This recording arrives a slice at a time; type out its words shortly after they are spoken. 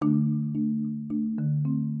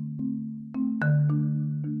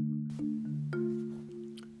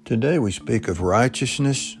Today we speak of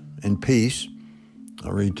righteousness and peace.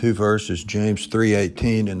 I'll read two verses, James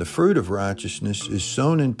 3:18, and the fruit of righteousness is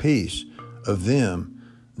sown in peace of them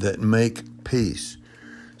that make peace.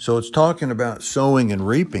 So it's talking about sowing and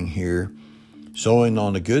reaping here. Sowing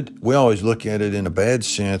on the good, we always look at it in a bad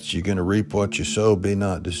sense. You're going to reap what you sow, be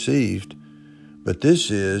not deceived. But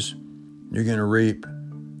this is, you're going to reap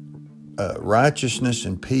righteousness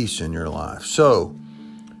and peace in your life. So,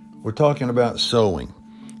 we're talking about sowing.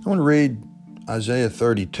 I want to read Isaiah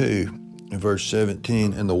 32, verse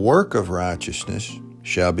 17, and the work of righteousness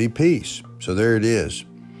shall be peace. So there it is.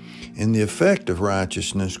 In the effect of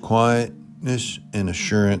righteousness, quietness and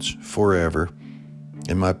assurance forever.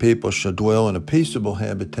 And my people shall dwell in a peaceable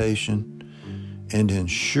habitation and in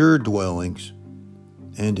sure dwellings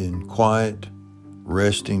and in quiet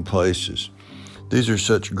resting places. These are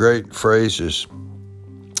such great phrases,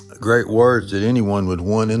 great words that anyone would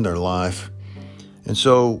want in their life. And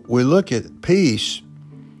so we look at peace.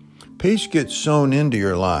 Peace gets sown into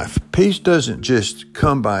your life. Peace doesn't just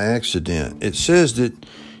come by accident. It says that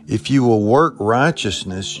if you will work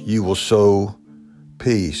righteousness, you will sow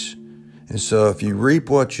peace. And so if you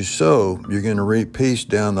reap what you sow, you're going to reap peace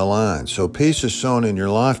down the line. So peace is sown in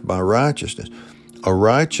your life by righteousness. A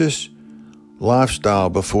righteous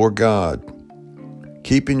lifestyle before God,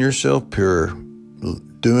 keeping yourself pure,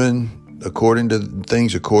 doing according to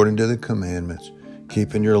the commandments,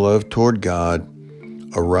 keeping your love toward God,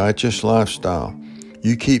 a righteous lifestyle.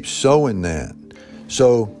 You keep sowing that.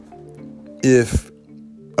 So if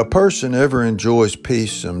a person ever enjoys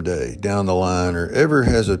peace someday down the line or ever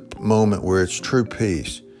has a moment where it's true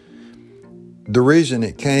peace, the reason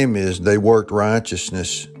it came is they worked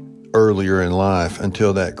righteousness earlier in life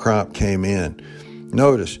until that crop came in.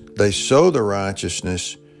 Notice, they sow the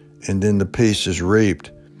righteousness and then the peace is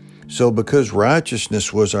reaped. So because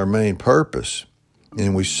righteousness was our main purpose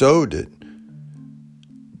and we sowed it,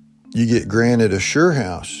 you get granted a sure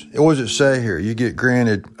house. What does it say here? You get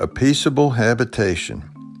granted a peaceable habitation.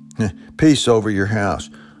 Peace over your house.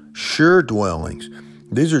 Sure dwellings.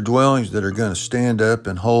 These are dwellings that are going to stand up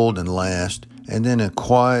and hold and last. And then in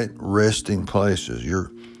quiet resting places.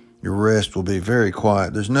 Your rest will be very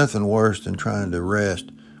quiet. There's nothing worse than trying to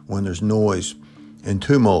rest when there's noise and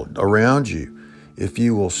tumult around you. If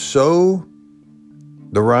you will sow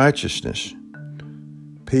the righteousness,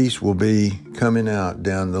 peace will be coming out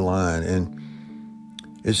down the line. And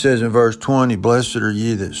it says in verse 20, blessed are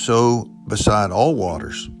ye that sow beside all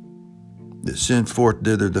waters, that send forth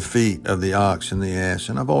thither the feet of the ox and the ass.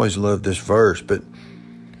 And I've always loved this verse, but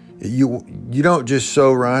you don't just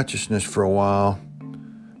sow righteousness for a while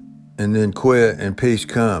and then quit and peace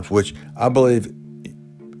comes, which I believe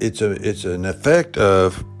it's an effect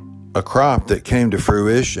of a crop that came to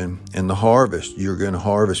fruition in the harvest. You're going to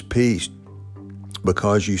harvest peace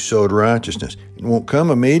because you sowed righteousness. It won't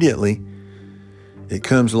come immediately. It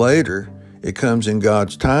comes later. It comes in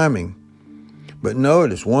God's timing. But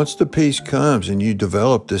notice, once the peace comes and you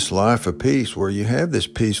develop this life of peace where you have this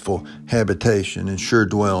peaceful habitation and sure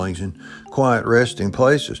dwellings and quiet resting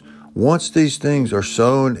places, once these things are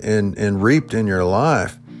sown and reaped in your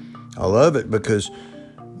life, I love it because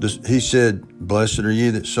he said, blessed are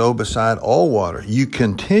ye that sow beside all water. You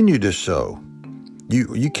continue to sow.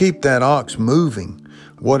 You keep that ox moving.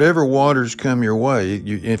 Whatever waters come your way,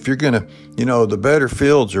 if you're going to, the better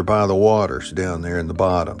fields are by the waters down there in the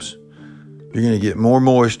bottoms. You're going to get more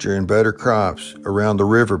moisture and better crops around the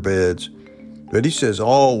riverbeds. But he says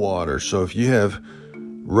all waters. So if you have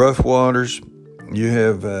rough waters, you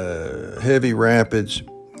have heavy rapids,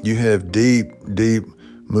 you have deep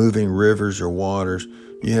moving rivers or waters,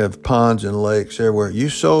 you have ponds and lakes everywhere. You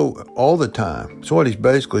sow all the time. That's what he's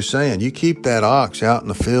basically saying. You keep that ox out in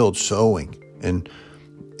the field sowing and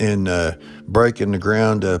breaking the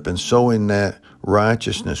ground up and sowing that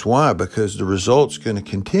righteousness. Why? Because the result's going to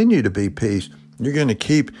continue to be peace. You're going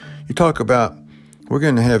to you talk about, we're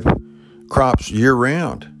going to have crops year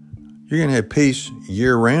round. You're going to have peace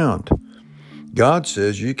year round. God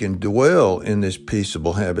says you can dwell in this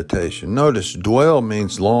peaceable habitation. Notice, dwell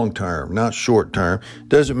means long term, not short term.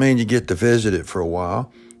 Doesn't mean you get to visit it for a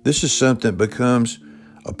while. This is something that becomes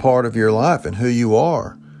a part of your life and who you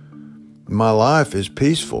are. My life is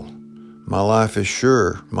peaceful. My life is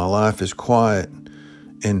sure. My life is quiet.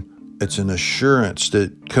 And it's an assurance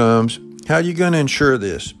that comes. How are you going to ensure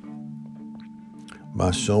this?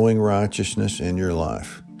 By sowing righteousness in your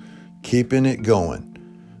life. Keeping it going.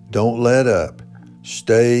 Don't let up.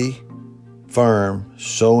 Stay firm.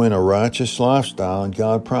 Sow in a righteous lifestyle. And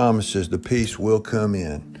God promises the peace will come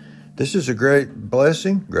in. This is a great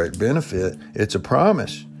blessing, great benefit. It's a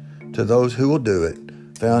promise to those who will do it.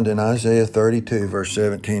 found in Isaiah 32, verse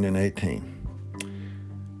 17 and 18.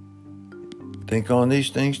 Think on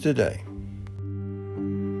these things today.